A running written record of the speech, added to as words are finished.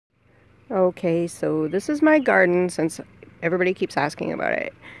Okay, so this is my garden since everybody keeps asking about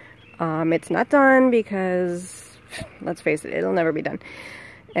it. It's not done because, let's face it, it'll never be done.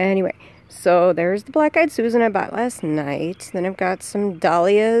 Anyway, so there's the black-eyed Susan I bought last night. Then I've got some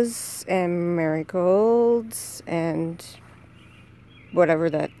dahlias and marigolds and whatever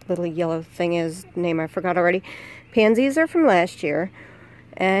that little yellow thing is, name I forgot already. Pansies are from last year.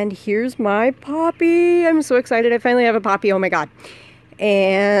 And here's my poppy. I'm so excited I finally have a poppy, oh my god.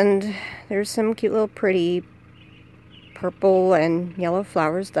 And there's some cute little pretty purple and yellow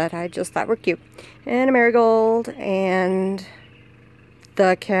flowers that I just thought were cute. And a marigold and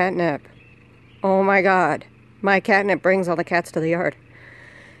the catnip. Oh my god. My catnip brings all the cats to the yard.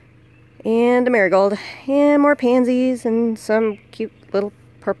 And a marigold. And more pansies and some cute little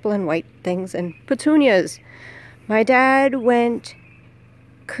purple and white things. And petunias. My dad went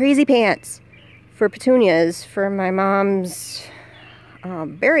crazy pants for petunias for my mom's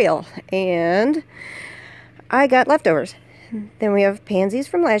burial, and I got leftovers. Then we have pansies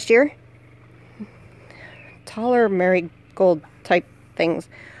from last year, taller marigold type things.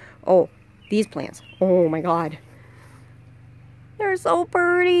 Oh, these plants, oh my god, they're so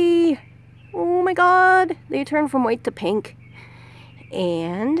pretty. Oh my god, they turn from white to pink.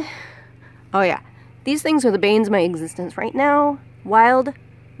 And oh yeah, these things are the banes of my existence right now. Wild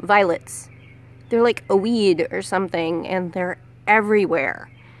violets. They're like a weed or something, and they're everywhere.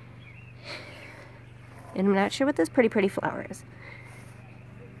 And I'm not sure what this pretty flower is.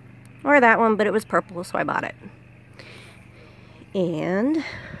 Or that one, but it was purple, so I bought it. And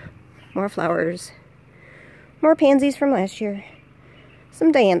more flowers. More pansies from last year.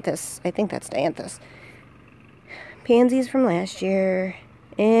 Some dianthus. I think that's dianthus. Pansies from last year.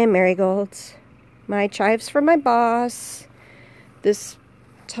 And marigolds. My chives from my boss. This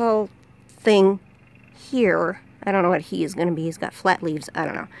tall thing here. I don't know what he is going to be. He's got flat leaves. I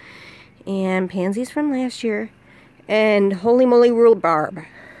don't know. And pansies from last year. And holy moly rhubarb.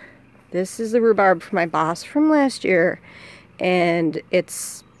 This is the rhubarb for my boss from last year. And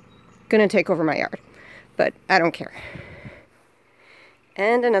it's going to take over my yard. But I don't care.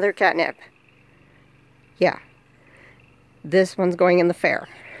 And another catnip. Yeah. This one's going in the fair.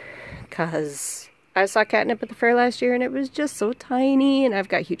 Because I saw catnip at the fair last year and it was just so tiny. And I've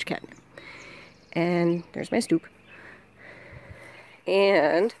got huge catnip. And there's my stoop.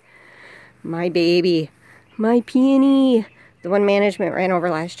 And my baby. My peony. The one management ran over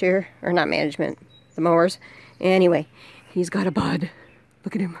last year. Or not management. The mowers. Anyway. He's got a bud.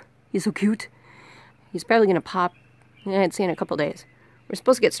 Look at him. He's so cute. He's probably going to pop. I'd say in a couple days. We're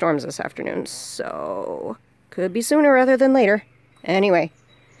supposed to get storms this afternoon. So could be sooner rather than later. Anyway.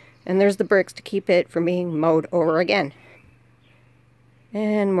 And there's the bricks to keep it from being mowed over again.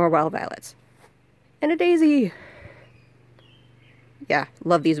 And more wild violets. And a daisy. Yeah,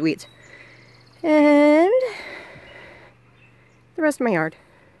 love these weeds. And the rest of my yard.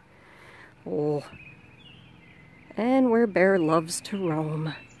 Oh. And where Bear loves to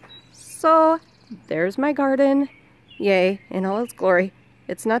roam. So, there's my garden. Yay, in all its glory.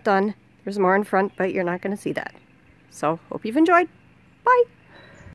 It's not done. There's more in front, but you're not going to see that. So, hope you've enjoyed. Bye!